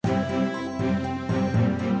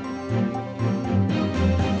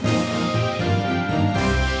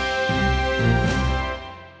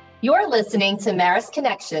You're listening to Marist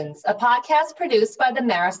Connections, a podcast produced by the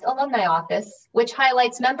Marist Alumni Office, which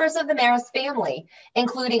highlights members of the Marist family,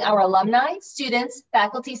 including our alumni, students,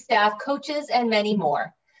 faculty, staff, coaches, and many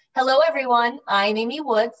more. Hello, everyone. I'm Amy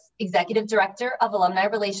Woods, Executive Director of Alumni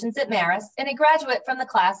Relations at Marist and a graduate from the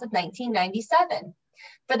class of 1997.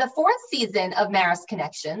 For the fourth season of Marist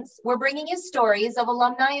Connections, we're bringing you stories of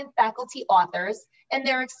alumni and faculty authors and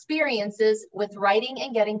their experiences with writing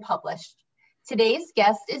and getting published. Today's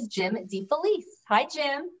guest is Jim DeFelice. Hi,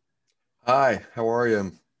 Jim. Hi, how are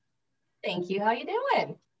you? Thank you. How you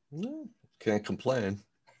doing? Can't complain.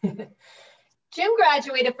 Jim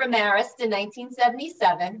graduated from Marist in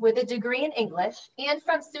 1977 with a degree in English and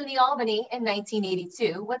from SUNY Albany in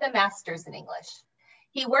 1982 with a master's in English.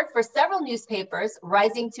 He worked for several newspapers,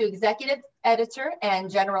 rising to executive editor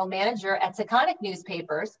and general manager at Taconic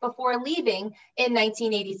Newspapers before leaving in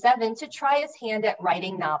 1987 to try his hand at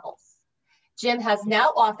writing novels. Jim has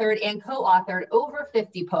now authored and co-authored over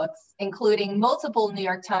 50 books, including multiple New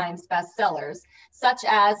York Times bestsellers, such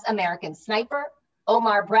as American Sniper,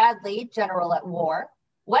 Omar Bradley, General at War,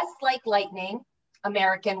 Westlake Lightning,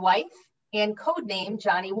 American Wife, and Codename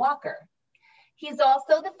Johnny Walker. He's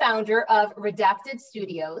also the founder of Redacted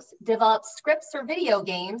Studios, develops scripts for video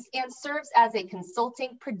games, and serves as a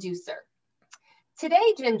consulting producer.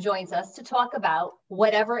 Today, Jim joins us to talk about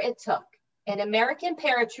Whatever It Took, an American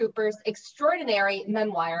paratrooper's extraordinary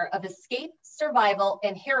memoir of escape, survival,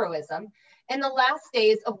 and heroism in the last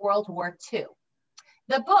days of World War II.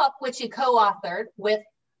 The book, which he co-authored with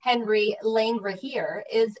Henry Lane-Rahier,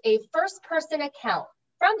 is a first-person account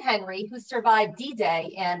from Henry, who survived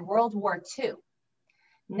D-Day and World War II.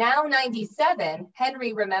 Now 97,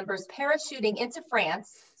 Henry remembers parachuting into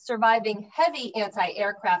France, surviving heavy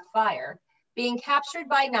anti-aircraft fire, being captured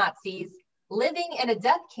by Nazis, living in a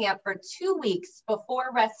death camp for 2 weeks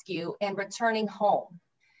before rescue and returning home.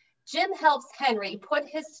 Jim helps Henry put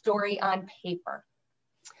his story on paper.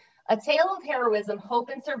 A tale of heroism, hope,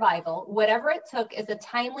 and survival, Whatever It Took, is a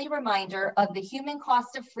timely reminder of the human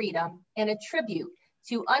cost of freedom and a tribute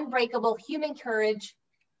to unbreakable human courage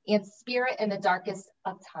and spirit in the darkest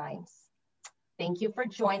of times. Thank you for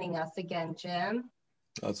joining us again, Jim.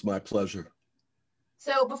 That's my pleasure.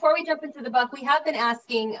 So before we jump into the book, we have been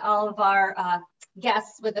asking all of our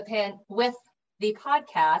guests with the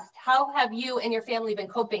podcast, how have you and your family been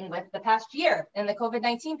coping with the past year in the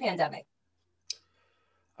COVID-19 pandemic?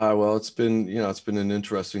 Well, it's been an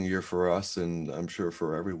interesting year for us, and I'm sure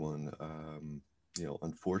for everyone.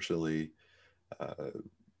 Unfortunately,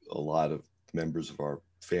 a lot of members of our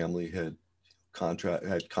family had gotten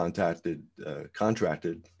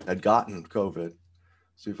COVID.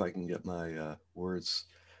 See if I can get my words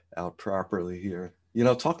out properly here.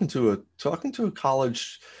 Talking to a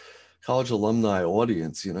college alumni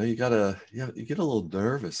audience, you get a little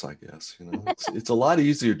nervous, I guess. It's a lot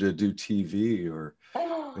easier to do TV or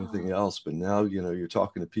anything else, but now you're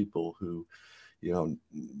talking to people who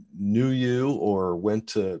knew you or went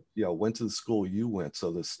to the school you went,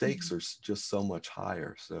 so the stakes are just so much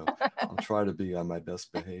higher. So I'll try to be on my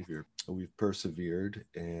best behavior. We've persevered,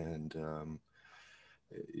 and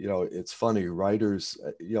it's funny, writers,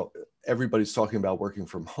 everybody's talking about working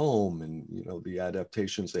from home and, the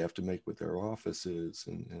adaptations they have to make with their offices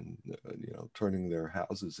and turning their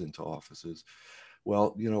houses into offices.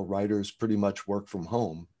 Well, writers pretty much work from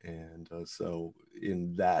home. And so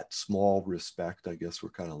in that small respect, I guess we're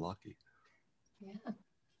kind of lucky. Yeah.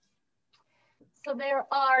 So there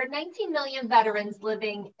are 19 million veterans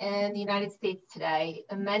living in the United States today,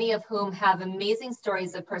 and many of whom have amazing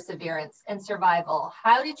stories of perseverance and survival.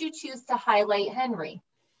 How did you choose to highlight Henry?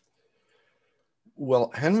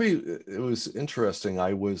 Well, Henry, it was interesting.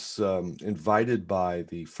 I was invited by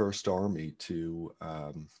the First Army to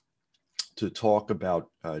talk about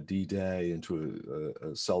D-Day and to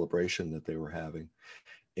a celebration that they were having.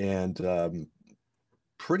 And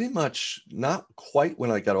pretty much not quite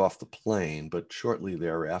when I got off the plane, but shortly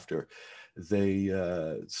thereafter, they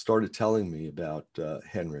started telling me about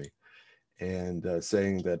Henry and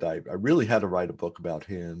saying that I really had to write a book about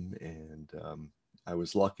him. And I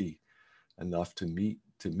was lucky enough to meet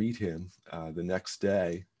him the next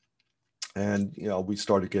day. And, we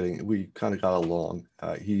kind of got along.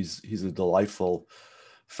 He's a delightful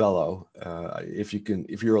fellow. If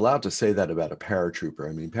you're allowed to say that about a paratrooper,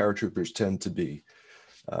 I mean, paratroopers tend to be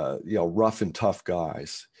rough and tough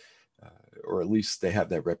guys, or at least they have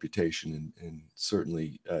that reputation. And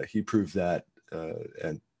certainly he proved that,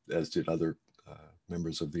 and as did other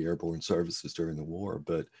members of the airborne services during the war.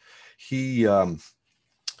 But he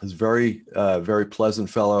is very pleasant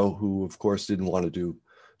fellow who, of course, didn't want to do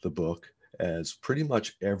the book. as pretty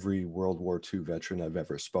much every World War II veteran I've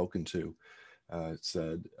ever spoken to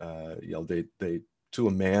said. They to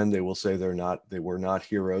a man, they will say they were not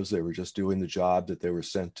heroes. They were just doing the job that they were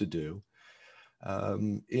sent to do.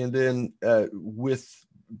 And then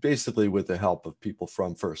basically with the help of people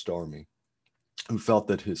from First Army who felt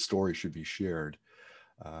that his story should be shared,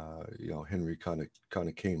 Henry kind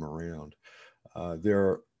of came around.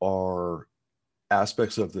 There are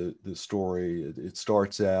aspects of the story. It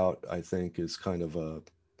starts out, I think, as kind of a,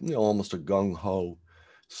 almost a gung-ho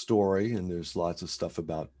story, and there's lots of stuff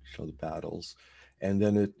about the battles, and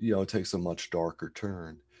then it takes a much darker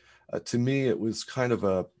turn. To me, it's kind of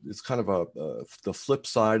the flip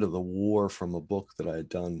side of the war from a book that I had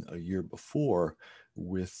done a year before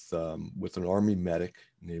with an Army medic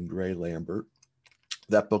named Ray Lambert.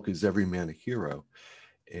 That book is Every Man a Hero,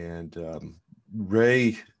 and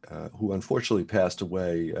Ray, who unfortunately passed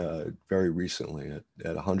away very recently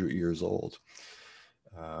at 100 years old,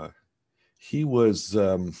 he was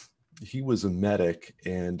a medic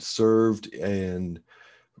and served in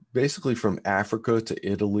basically from Africa to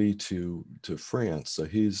Italy to France. So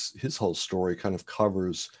his whole story kind of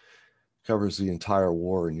covers the entire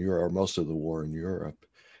war in Europe, or most of the war in Europe.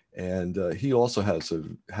 And he also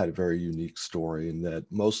had a very unique story in that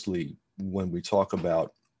mostly when we talk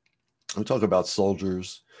about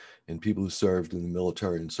soldiers and people who served in the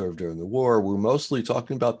military and served during the war, we're mostly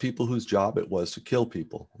talking about people whose job it was to kill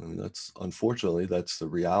people. I mean, unfortunately, that's the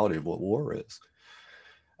reality of what war is.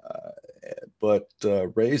 But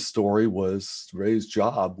Ray's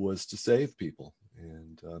job was to save people,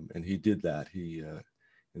 and he did that. He,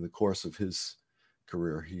 in the course of his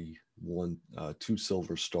career, he won 2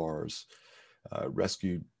 Silver Stars,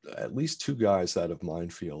 rescued at least 2 guys out of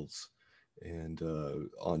minefields, and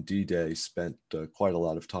on D-Day spent quite a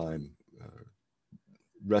lot of time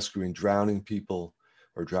rescuing drowning people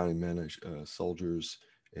or drowning men, soldiers,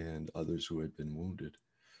 and others who had been wounded.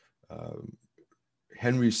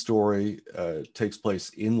 Henry's story takes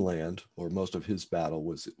place inland, or most of his battle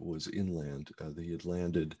was inland. They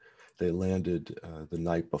landed the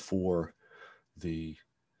night before the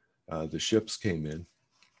ships came in,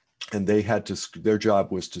 and their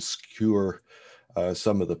job was to secure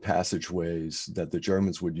some of the passageways that the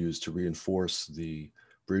Germans would use to reinforce the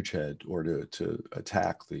bridgehead or to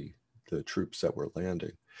attack the troops that were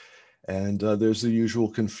landing. And there's the usual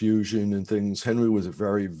confusion and things. Henry was a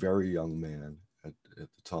very, very young man at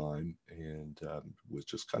the time, and was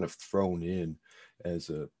just kind of thrown in as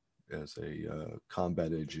a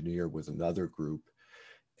combat engineer with another group.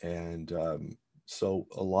 And so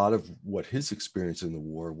a lot of what his experience in the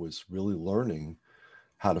war was really learning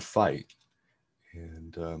how to fight.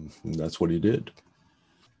 And that's what he did.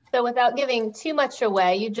 So without giving too much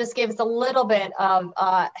away, you just gave us a little bit of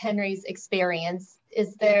Henry's experience.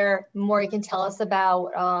 Is there more you can tell us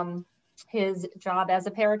about his job as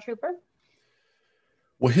a paratrooper?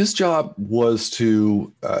 Well, his job was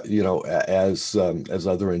to, as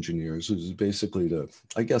other engineers, was basically to,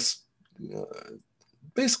 I guess,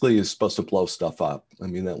 basically is supposed to blow stuff up. I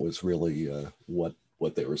mean, that was really what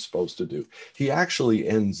they were supposed to do. He actually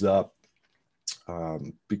ends up,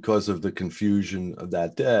 because of the confusion of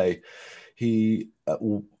that day, he,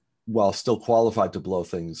 while still qualified to blow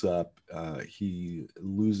things up, he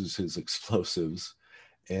loses his explosives,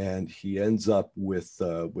 and he ends up with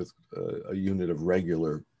a unit of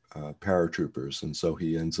regular paratroopers, and so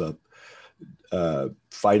he ends up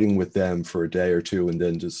fighting with them for a day or two, and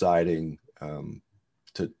then deciding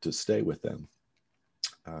to stay with them.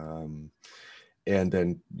 And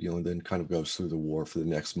then kind of goes through the war for the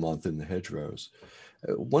next month in the hedgerows.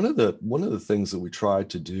 One of the things that we tried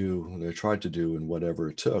to do, and I tried to do in whatever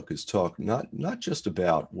it took, is talk not just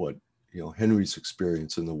about what Henry's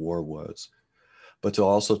experience in the war was, but to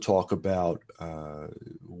also talk about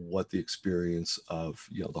what the experience of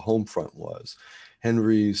the home front was.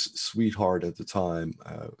 Henry's sweetheart at the time,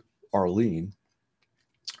 Arlene,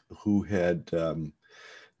 who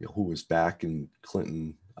was back in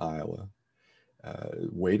Clinton, Iowa,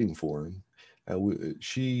 waiting for him.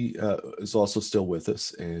 She is also still with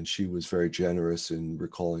us, and she was very generous in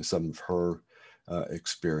recalling some of her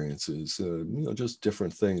experiences, just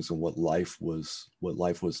different things and what life was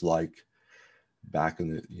like back in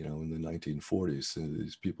the 1940s.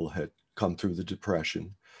 These people had come through the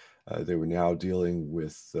Depression. They were now dealing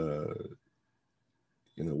with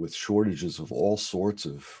with shortages of all sorts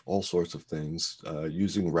of things,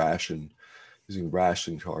 using ration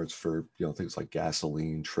cards for things like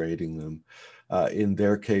gasoline, trading them. In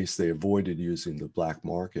their case, they avoided using the black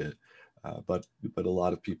market, But a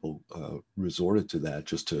lot of people resorted to that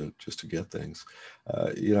just to get things.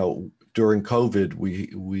 During COVID,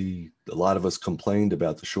 we a lot of us complained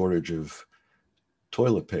about the shortage of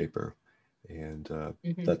toilet paper, and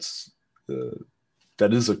that's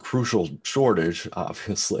that is a crucial shortage,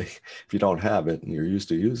 obviously, if you don't have it and you're used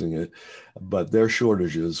to using it. But their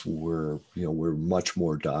shortages were much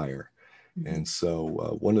more dire. And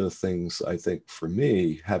so one of the things I think for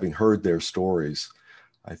me, having heard their stories,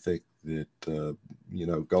 I think that,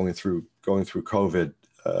 going through COVID,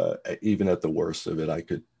 even at the worst of it, I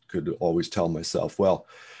could always tell myself, well,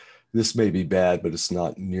 this may be bad, but it's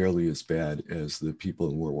not nearly as bad as the people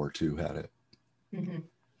in World War II had it. Mm-hmm.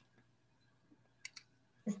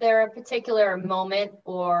 Is there a particular moment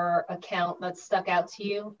or account that stuck out to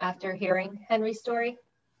you after hearing Henry's story?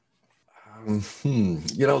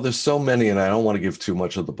 There's so many, and I don't want to give too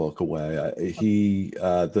much of the book away.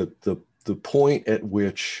 The point at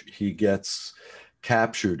which he gets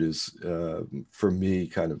captured is, for me,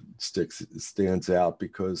 kind of stands out,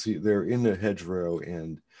 because they're in the hedgerow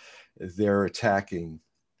and they're attacking.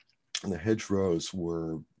 And the hedgerows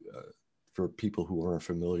were, for people who aren't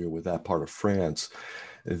familiar with that part of France,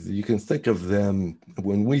 you can think of them,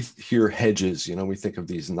 when we hear hedges, we think of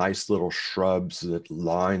these nice little shrubs that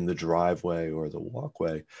line the driveway or the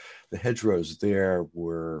walkway. The hedgerows there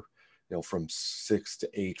were, from 6 to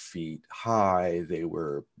 8 feet high. They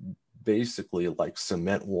were basically like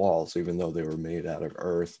cement walls, even though they were made out of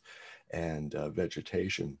earth and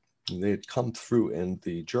vegetation. And they had come through, and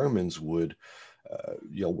the Germans would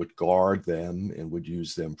guard them and would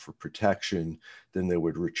use them for protection. Then they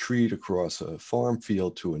would retreat across a farm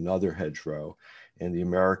field to another hedgerow. And the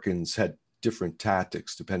Americans had different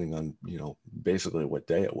tactics depending on, basically what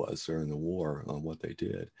day it was during the war, on what they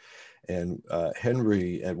did. And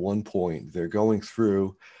Henry, at one point, they're going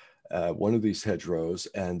through one of these hedgerows,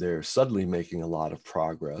 and they're suddenly making a lot of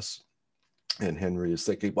progress. And Henry is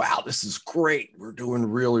thinking, wow, this is great. We're doing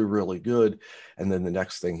really, really good. And then the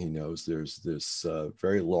next thing he knows, there's this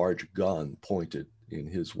very large gun pointed in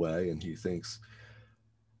his way. And he thinks,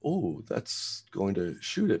 oh, that's going to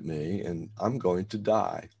shoot at me and I'm going to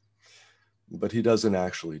die. But he doesn't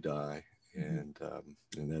actually die. And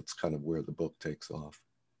that's kind of where the book takes off.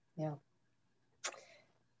 Yeah.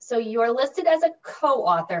 So you're listed as a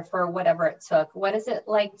co-author for Whatever It Took. What is it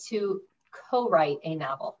like to co-write a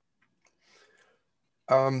novel?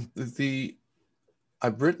 I've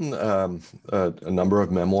written a number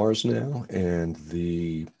of memoirs now, and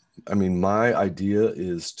my idea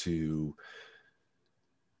is to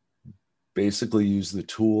basically use the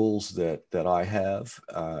tools that I have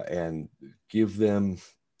and give them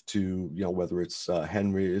to, whether it's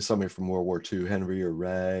Henry, somebody from World War II, Henry or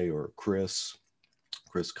Ray or Chris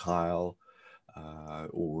Kyle,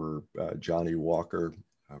 or Johnny Walker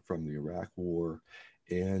from the Iraq War.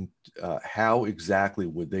 And how exactly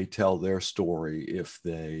would they tell their story if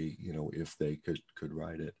they could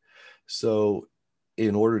write it? So,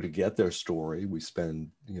 in order to get their story, we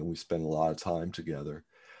spend a lot of time together.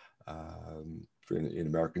 In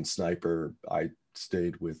American Sniper, I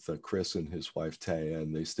stayed with Chris and his wife Taya,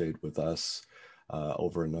 and they stayed with us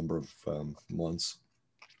over a number of months.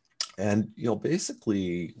 And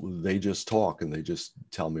basically, they just talk and they just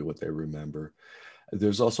tell me what they remember.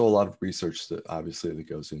 There's also a lot of research that obviously that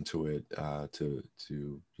goes into it, to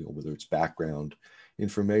whether it's background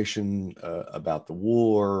information about the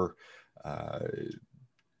war,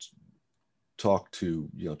 talk to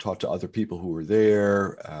other people who were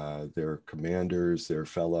there, their commanders, their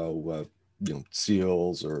fellow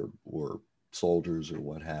SEALs or soldiers or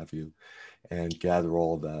what have you, and gather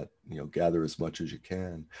all of that. Gather as much as you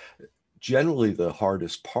can. Generally, the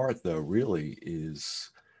hardest part, though, really is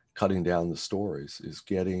cutting down the stories, is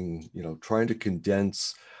getting, trying to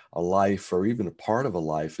condense a life or even a part of a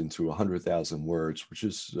life into 100,000 words, which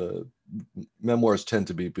is, memoirs tend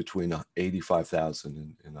to be between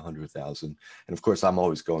 85,000 and 100,000. And of course, I'm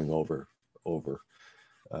always going over,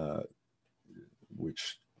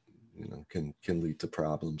 which, can lead to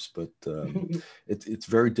problems, but it's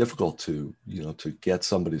very difficult to get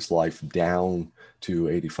somebody's life down to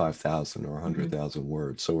 85,000 or 100,000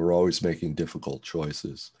 words. So we're always making difficult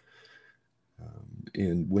choices.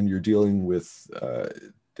 And when you're dealing with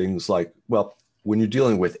things like, well, when you're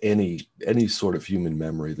dealing with any sort of human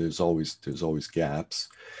memory, there's always gaps.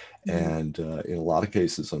 And in a lot of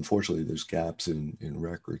cases, unfortunately, there's gaps in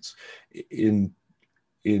records. In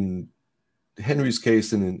Henry's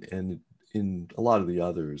case and in a lot of the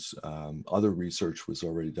others, other research was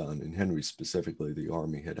already done. In Henry specifically, the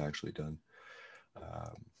Army had actually done,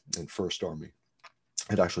 and First Army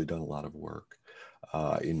had actually done a lot of work.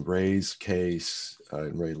 In Ray's case,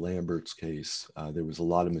 in Ray Lambert's case, there was a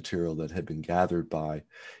lot of material that had been gathered by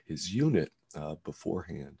his unit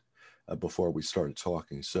beforehand, before we started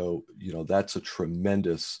talking. So, that's a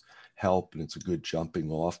tremendous help, and it's a good jumping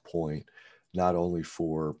off point, not only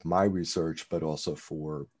for my research, but also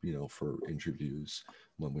for, for interviews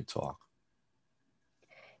when we talk.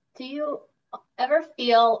 Do you ever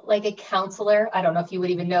feel like a counselor? I don't know if you would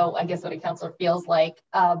even know, I guess, what a counselor feels like,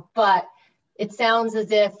 but it sounds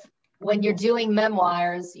as if when you're doing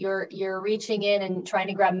memoirs, you're reaching in and trying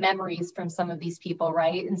to grab memories from some of these people,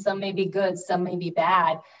 right? And some may be good, some may be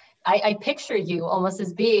bad. I picture you almost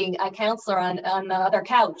as being a counselor on the other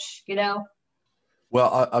couch,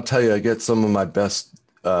 Well, I'll tell you, I get some of my best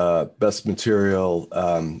material,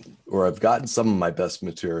 or I've gotten some of my best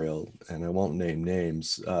material, and I won't name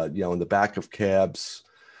names, in the back of cabs,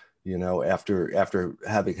 after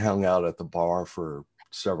having hung out at the bar for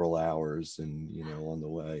several hours and, on the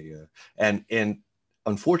way. And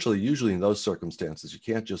unfortunately, usually in those circumstances, you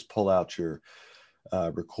can't just pull out your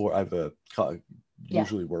record.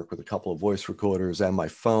 Usually work with a couple of voice recorders and my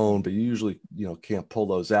phone, but you usually, can't pull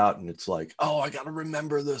those out. And it's like, oh, I got to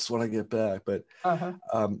remember this when I get back. But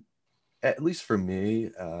at least for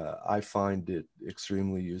me, I find it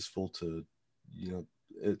extremely useful to,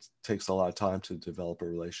 it takes a lot of time to develop a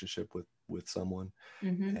relationship with someone,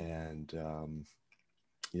 and,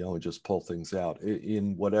 and just pull things out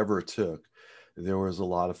in whatever it took. There was a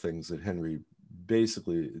lot of things that Henry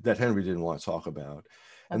didn't want to talk about.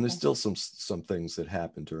 And there's still some things that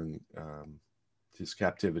happened during his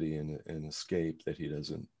captivity and escape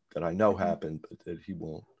that I know happened, but that he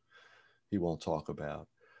won't talk about.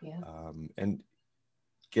 Yeah. And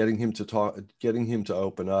getting him to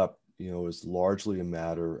open up, is largely a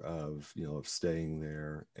matter of, of staying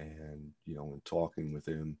there and, and talking with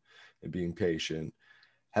him and being patient,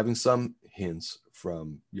 having some hints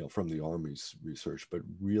from the Army's research, but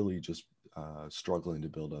really just struggling to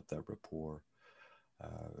build up that rapport.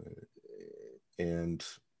 And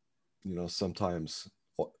sometimes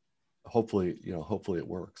hopefully it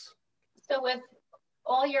works. So with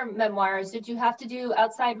all your memoirs, did you have to do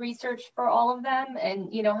outside research for all of them?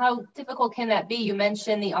 And how difficult can that be? You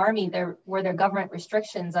mentioned the Army. Were there government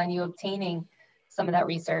restrictions on you obtaining some of that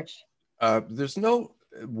research? There's no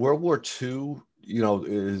World War II,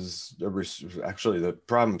 actually the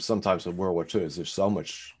problem sometimes with World War II is there's so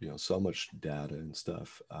much data and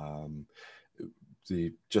stuff.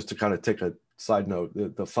 Just to kind of take a side note,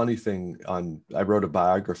 the funny thing, I wrote a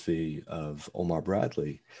biography of Omar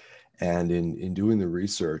Bradley, and in doing the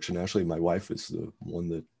research, and actually my wife is the one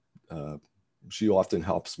that she often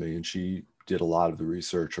helps me, and she did a lot of the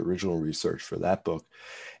original research for that book.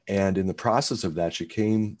 And in the process of that, she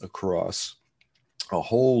came across a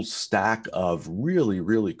whole stack of really,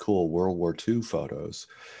 really cool World War II photos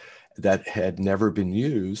that had never been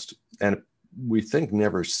used, and we think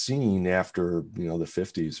never seen after, the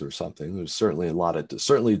 50s or something. There's certainly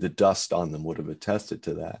certainly the dust on them would have attested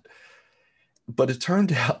to that. But it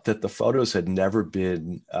turned out that the photos had never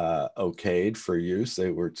been okayed for use.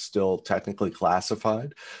 They were still technically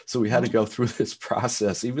classified. So we had to go through this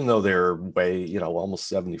process, even though they're way, almost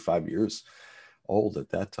 75 years old at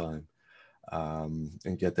that time,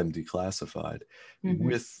 and get them declassified.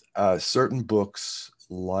 With certain books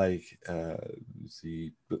like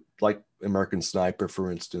American Sniper,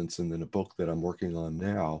 for instance, and then a book that I'm working on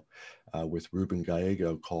now with Ruben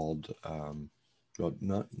Gallego called, well,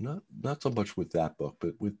 not so much with that book,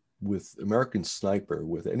 but with American Sniper,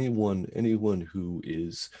 with anyone who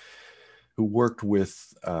worked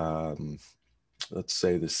with, let's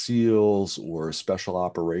say, the SEALs or a special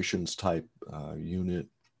operations type unit.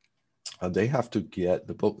 They have to get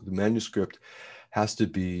the manuscript has to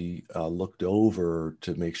be looked over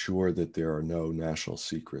to make sure that there are no national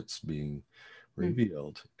secrets being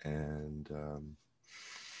revealed. And,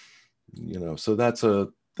 so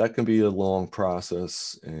that can be a long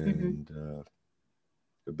process and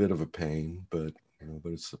a bit of a pain, but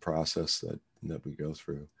it's the process that we go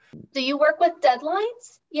through. Do you work with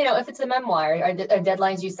deadlines? If it's a memoir, are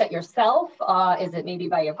deadlines you set yourself? Is it maybe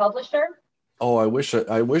by your publisher? Oh, I wish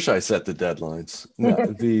I set the deadlines. No,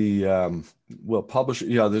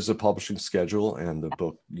 publishing. Yeah, there's a publishing schedule, and the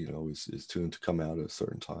book, is tuned to come out at a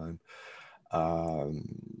certain time.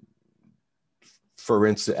 For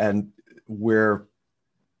instance, and where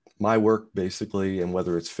my work basically, and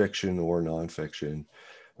whether it's fiction or nonfiction,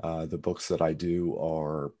 the books that I do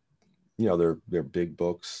are, they're big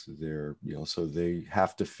books. They're, so they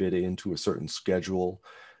have to fit into a certain schedule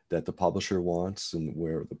that the publisher wants, and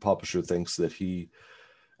where the publisher thinks that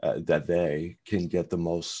that they can get the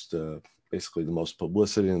most basically the most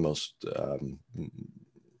publicity and the most,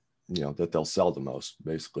 that they'll sell the most,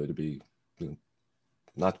 basically, to be,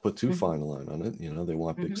 not to put too fine a line on it. They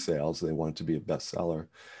want big sales. They want it to be a bestseller.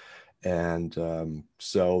 And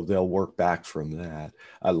so they'll work back from that.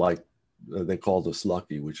 They call this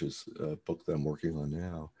Lucky, which is a book that I'm working on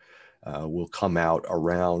now, will come out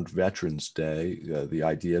around Veterans Day. The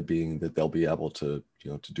idea being that they'll be able to,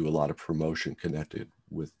 to do a lot of promotion connected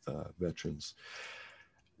with veterans.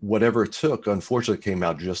 Whatever it took, unfortunately, came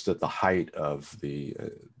out just at the height of the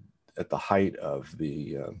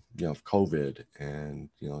COVID, and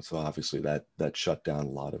so obviously that shut down a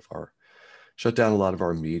lot of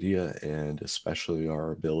our media, and especially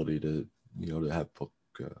our ability to to have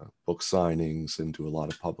book signings and do a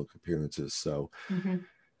lot of public appearances. So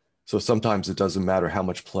so sometimes it doesn't matter how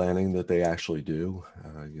much planning that they actually do.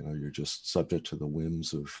 You're just subject to the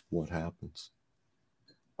whims of what happens.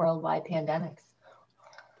 Worldwide pandemics.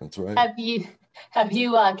 That's right. Have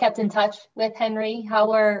you kept in touch with Henry?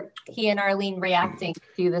 How are he and Arlene reacting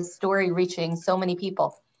to the story reaching so many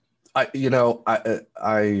people? I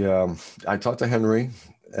talked to Henry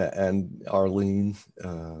and Arlene,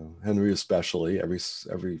 Henry especially, every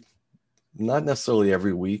not necessarily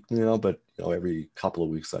every week now, but every couple of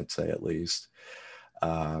weeks, I'd say at least.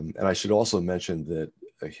 And I should also mention that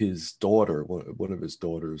his daughter, one of his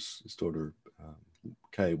daughters,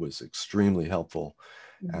 Kay, was extremely helpful,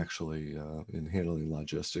 actually, in handling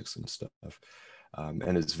logistics and stuff,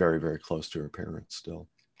 and is very, very close to her parents still,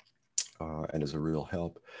 and is a real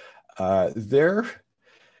help.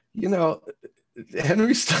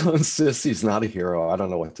 Henry still insists he's not a hero. I don't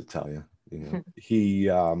know what to tell you.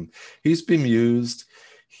 He's bemused.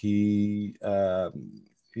 We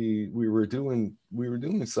were doing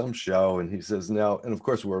some show, and he says, no, and of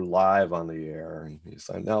course we're live on the air, and he's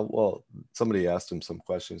like, now, well, somebody asked him some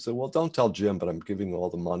questions. He said, well, don't tell Jim, but I'm giving all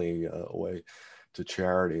the money away to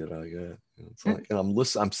charity that I get. It's like, and I'm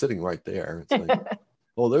sitting right there. It's like,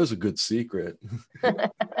 oh, there's a good secret.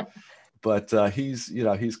 But he's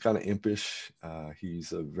kind of impish.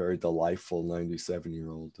 He's a very delightful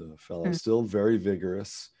 97-year-old fellow, still very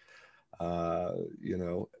vigorous.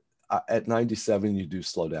 At 97, you do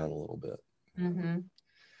slow down a little bit.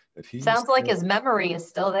 But sounds like his memory is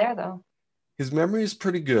still there, though. His memory is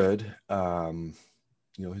pretty good.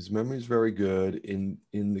 His memory is very good. In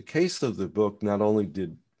the case of the book, not only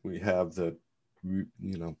did we have the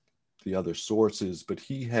other sources, but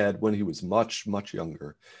he had, when he was much, much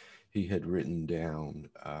younger, he had written down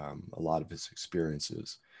a lot of his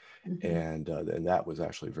experiences, and that was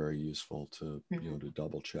actually very useful to to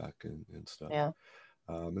double check and stuff. Yeah.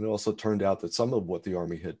 And it also turned out that some of what the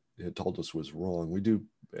Army had told us was wrong. We do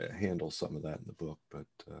handle some of that in the book, but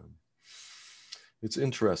it's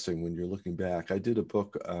interesting when you're looking back. I did a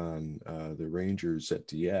book on the Rangers at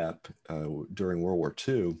Dieppe during World War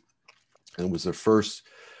II, and it was the first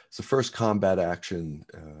combat action,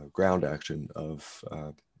 ground action of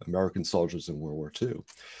American soldiers in World War II.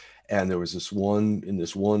 And there was this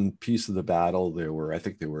one piece of the battle, I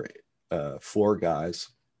think there were 4 guys.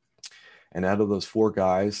 And out of those 4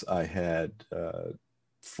 guys, I had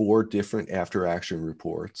 4 different after action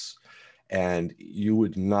reports. And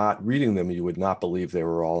reading them, you would not believe they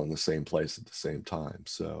were all in the same place at the same time.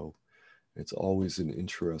 So it's always an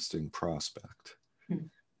interesting prospect,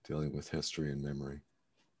 dealing with history and memory.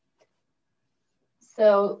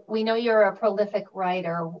 So we know you're a prolific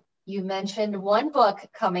writer. You mentioned one book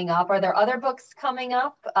coming up. Are there other books coming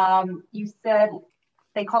up? You said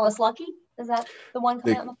They Call Us Lucky. Is that the one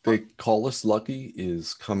coming out? They Call Us Lucky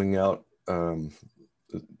is coming out,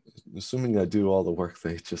 assuming I do all the work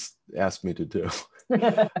they just asked me to do.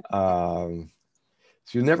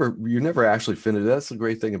 So you're never actually finished. That's the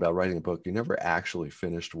great thing about writing a book. You're never actually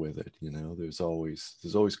finished with it. There's always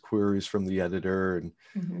queries from the editor and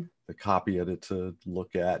the copy edit to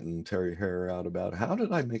look at and tear your hair out about, how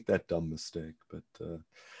did I make that dumb mistake? But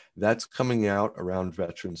that's coming out around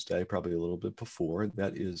Veterans Day, probably a little bit before.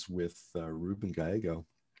 That is with Ruben Gallego.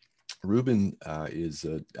 Ruben is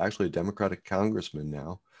actually a Democratic congressman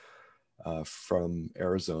now from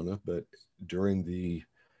Arizona, but during the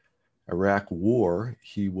Iraq War,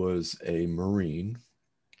 he was a Marine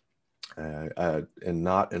and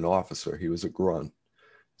not an officer. He was a grunt,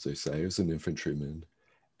 as they say. He was an infantryman.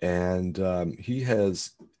 And he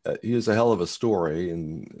has a hell of a story.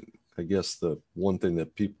 And I guess the one thing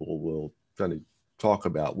that people will kind of talk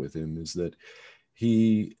about with him is that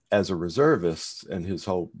he, as a reservist, and his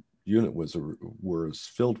whole unit was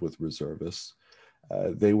filled with reservists,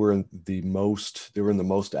 they were in the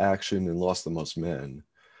most action and lost the most men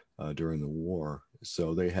during the war.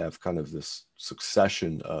 So they have kind of this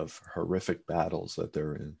succession of horrific battles that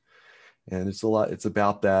they're in. And it's a lot, it's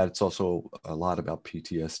about that. It's also a lot about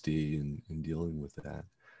PTSD and dealing with that.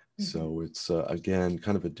 Mm-hmm. So it's again,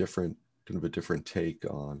 kind of a different take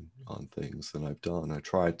on things than I've done. I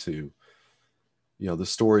try to, the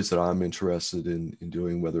stories that I'm interested in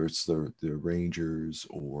doing, whether it's the Rangers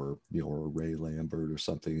or, or Ray Lambert or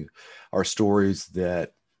something, are stories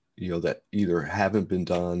that, that either haven't been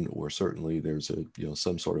done or certainly there's a,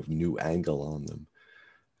 some sort of new angle on them.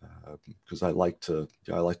 Because I like to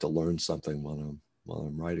learn something while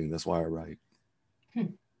I'm writing. That's why I write.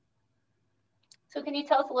 So can you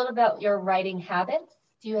tell us a little about your writing habits?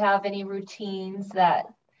 Do you have any routines that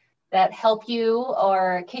help you,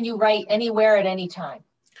 or can you write anywhere at any time?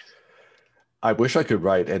 I wish I could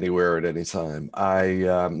write anywhere at any time.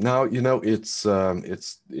 Now, it's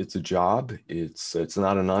a job. It's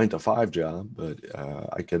not a 9 to 5 job, but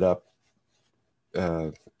I get up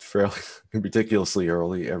fairly ridiculously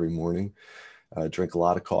early every morning. Drink a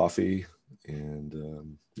lot of coffee,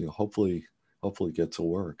 and hopefully get to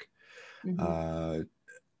work. Mm-hmm.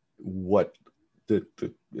 What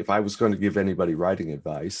if I was going to give anybody writing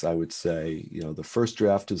advice, I would say, the first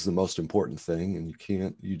draft is the most important thing, and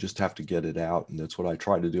you just have to get it out. And that's what I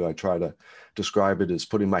try to do. I try to describe it as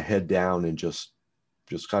putting my head down and just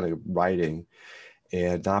kind of writing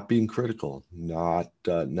and not being critical, not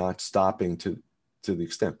stopping to the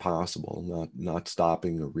extent possible, not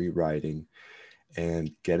stopping or rewriting,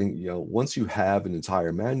 and getting, once you have an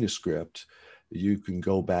entire manuscript, you can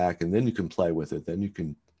go back and then you can play with it. Then you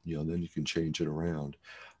can change it around.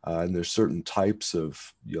 And there's certain types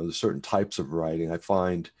of, writing. I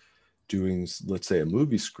find doing, let's say, a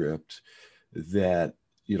movie script that,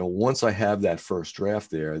 once I have that first draft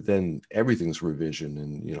there, then everything's revision,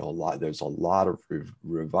 and, there's a lot of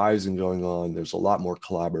revising going on. There's a lot more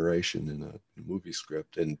collaboration in a movie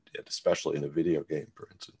script, and especially in a video game, for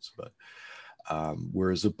instance. But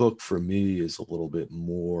whereas a book for me is a little bit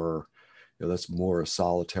more, that's more a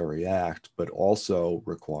solitary act, but also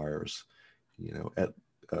requires, at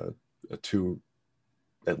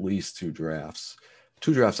least 2 drafts.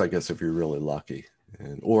 2 drafts, I guess, if you're really lucky,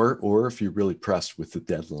 and or if you're really pressed with the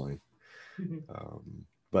deadline. Mm-hmm.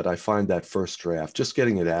 But I find that first draft, just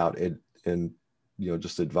getting it out, and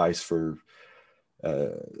just advice for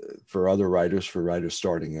other writers, for writers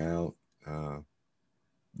starting out.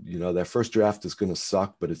 That first draft is going to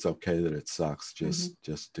suck, but it's okay that it sucks.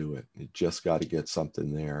 Just do it. You just got to get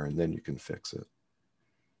something there, and then you can fix it.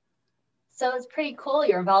 So it's pretty cool,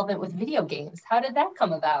 your involvement with video games. How did that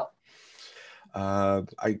come about?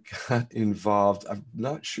 I got involved. I'm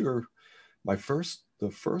not sure. The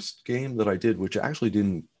first game that I did, which actually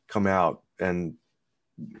didn't come out, and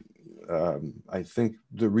I think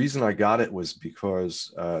the reason I got it was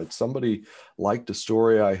because somebody liked a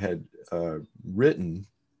story I had written,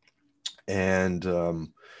 and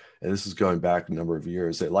this is going back a number of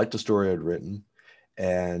years. They liked the story I'd written,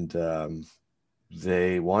 and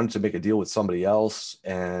they wanted to make a deal with somebody else,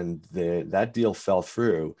 and that deal fell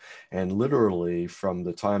through. And literally, from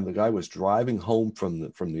the time the guy was driving home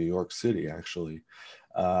from New York City, actually,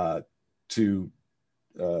 to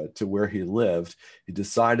where he lived, he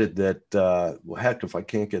decided that, well, heck, if I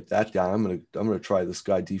can't get that guy, I'm gonna try this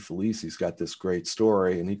guy DeFelice. He's got this great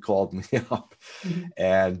story, and he called me up, Mm-hmm.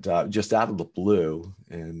 and just out of the blue,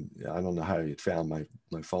 and I don't know how he found my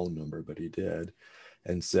phone number, but he did,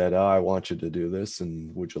 and said, "Oh, I want you to do this,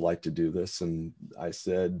 and would you like to do this?" And I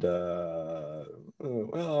said,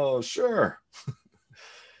 "Well, sure."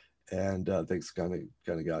 And things kind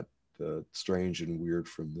of got strange and weird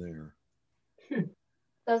from there.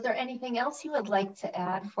 So is there anything else you would like to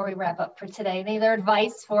add before we wrap up for today? Any other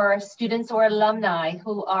advice for students or alumni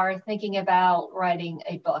who are thinking about writing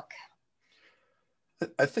a book?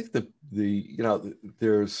 I think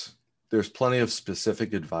there's plenty of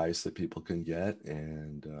specific advice that people can get,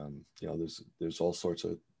 and there's all sorts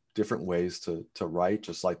of different ways to write,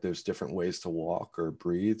 just like there's different ways to walk or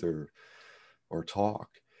breathe or talk.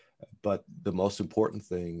 But the most important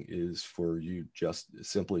thing is for you just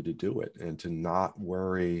simply to do it, and to not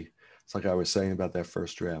worry. It's like I was saying about that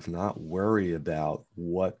first draft, not worry about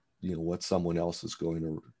what someone else is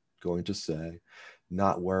going to say,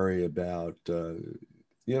 not worry about, don't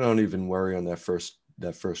even worry on that first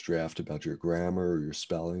draft about your grammar or your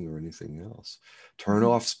spelling or anything else. Turn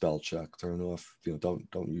off spell check, turn off,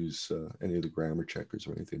 don't use any of the grammar checkers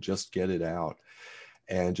or anything. Just get it out.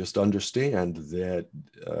 And just understand that,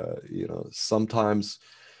 sometimes,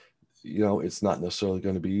 it's not necessarily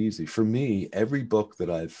going to be easy. For me, every book that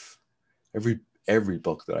I've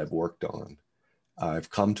worked on, I've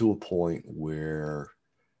come to a point where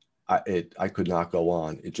I could not go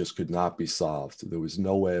on. It just could not be solved. There was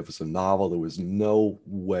no way. It was a novel. There was no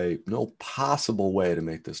way, no possible way to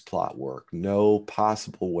make this plot work. No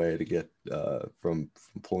possible way to get from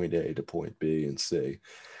point A to point B and C.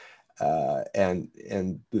 And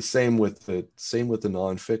the same with the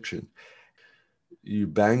nonfiction. You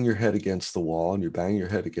bang your head against the wall, and you bang your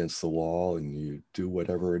head against the wall, and you do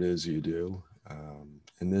whatever it is you do,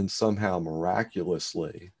 and then somehow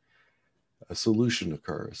miraculously a solution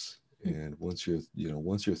occurs. And once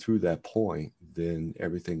you're through that point, then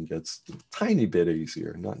everything gets a tiny bit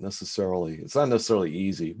easier. It's not necessarily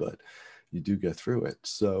easy, but you do get through it.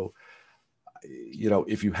 So,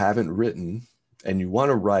 if you haven't written and you want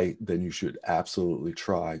to write, then you should absolutely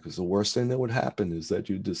try, because the worst thing that would happen is that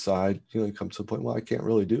you decide, you come to a point, well, I can't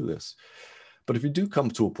really do this. But if you do come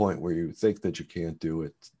to a point where you think that you can't do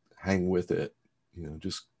it, hang with it,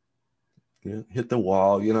 just hit the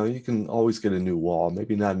wall. You can always get a new wall,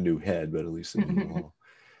 maybe not a new head, but at least a new wall,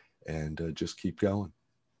 and just keep going.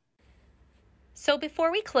 So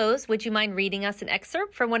before we close, would you mind reading us an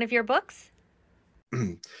excerpt from one of your books?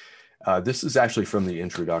 This is actually from the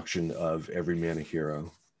introduction of Every Man a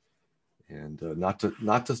Hero, and not to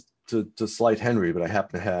slight Henry, but I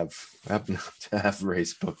happen to have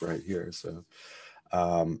Ray's book right here. So,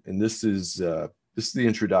 and this is the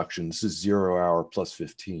introduction. This is 0 hour plus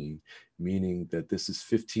 15, meaning that this is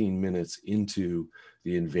 15 minutes into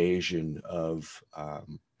the invasion at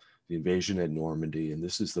Normandy, and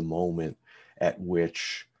this is the moment at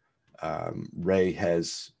which Ray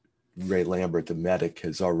Lambert, the medic,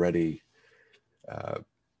 has already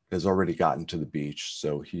gotten to the beach.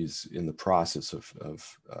 So he's in the process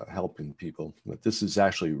of helping people. But this is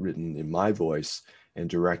actually written in my voice and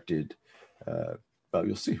directed. Well,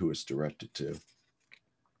 you'll see who it's directed to.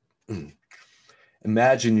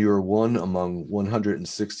 Imagine you're one among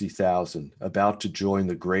 160,000 about to join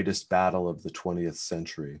the greatest battle of the 20th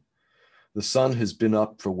century. The sun has been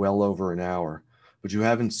up for well over an hour, but you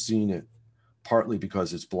haven't seen it, partly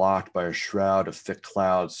because it's blocked by a shroud of thick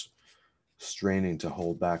clouds straining to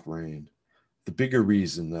hold back rain. The bigger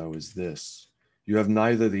reason, though, is this. You have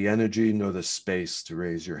neither the energy nor the space to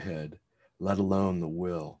raise your head, let alone the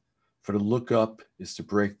will, for to look up is to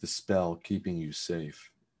break the spell keeping you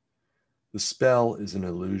safe. The spell is an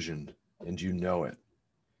illusion, and you know it.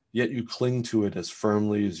 Yet you cling to it as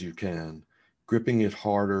firmly as you can, gripping it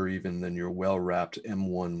harder even than your well-wrapped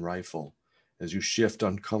M1 rifle as you shift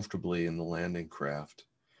uncomfortably in the landing craft.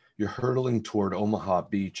 You're hurtling toward Omaha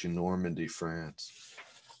Beach in Normandy, France.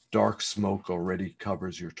 Dark smoke already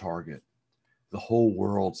covers your target. The whole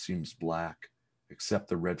world seems black, except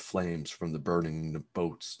the red flames from the burning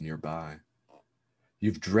boats nearby.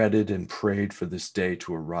 You've dreaded and prayed for this day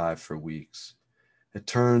to arrive for weeks. At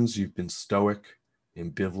turns, you've been stoic,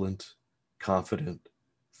 ambivalent, confident,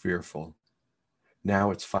 fearful. Now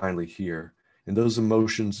it's finally here, and those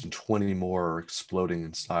emotions and 20 more are exploding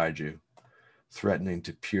inside you, threatening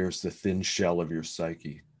to pierce the thin shell of your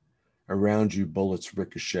psyche. Around you, bullets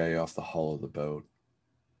ricochet off the hull of the boat.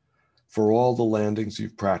 For all the landings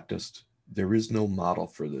you've practiced, there is no model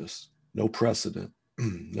for this, no precedent,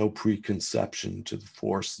 no preconception to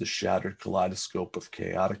force the shattered kaleidoscope of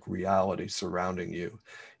chaotic reality surrounding you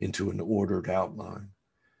into an ordered outline.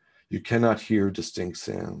 You cannot hear distinct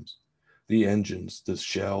sounds. The engines, the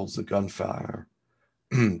shells, the gunfire,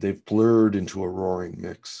 they've blurred into a roaring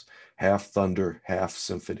mix, half thunder, half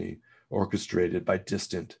symphony, orchestrated by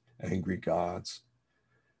distant, angry gods.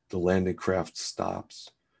 The landing craft stops.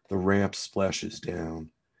 The ramp splashes down.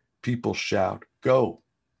 People shout, "Go!"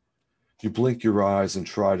 You blink your eyes and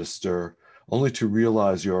try to stir, only to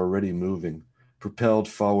realize you're already moving, propelled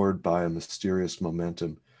forward by a mysterious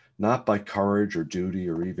momentum, not by courage or duty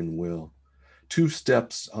or even will. 2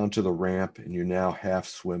 steps onto the ramp and you're now half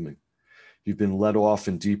swimming. You've been let off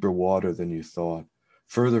in deeper water than you thought,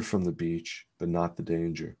 further from the beach, but not the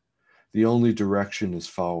danger. The only direction is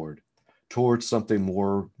forward, towards something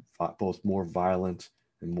both more violent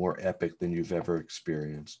and more epic than you've ever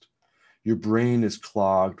experienced. Your brain is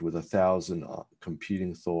clogged with 1,000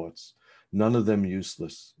 competing thoughts, none of them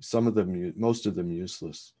useless, most of them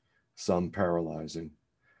useless, some paralyzing.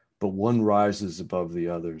 But one rises above the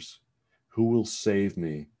others. Who will save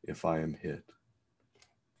me if I am hit?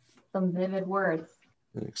 Some vivid words.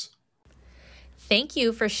 Thanks. Thank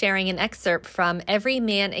you for sharing an excerpt from Every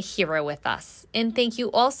Man a Hero with us. And thank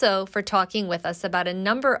you also for talking with us about a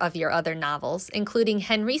number of your other novels, including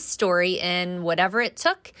Henry's story in Whatever It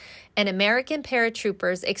Took, an American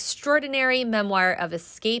Paratrooper's extraordinary memoir of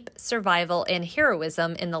escape, survival, and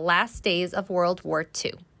heroism in the last days of World War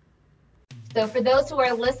II. So for those who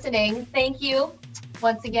are listening, thank you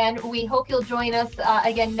Once again, we hope you'll join us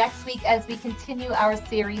again next week as we continue our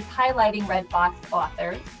series highlighting Red Fox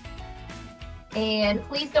authors. And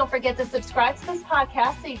please don't forget to subscribe to this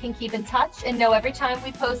podcast so you can keep in touch and know every time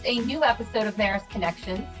we post a new episode of Marist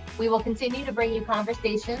Connections. We will continue to bring you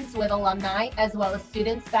conversations with alumni as well as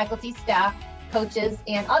students, faculty, staff, coaches,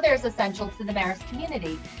 and others essential to the Marist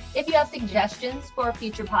community. If you have suggestions for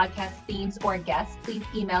future podcast themes or guests, please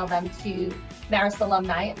email them to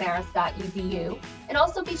maristalumni@marist.edu. And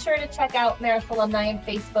also be sure to check out Marist Alumni on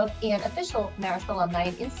Facebook and official Marist Alumni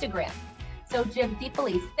on Instagram. So Jim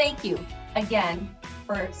DeFelice, thank you again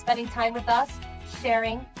for spending time with us,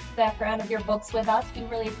 sharing the background of your books with us. We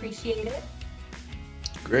really appreciate it.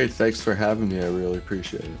 Great, thanks for having me. I really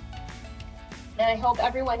appreciate it. And I hope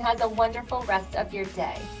everyone has a wonderful rest of your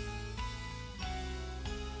day.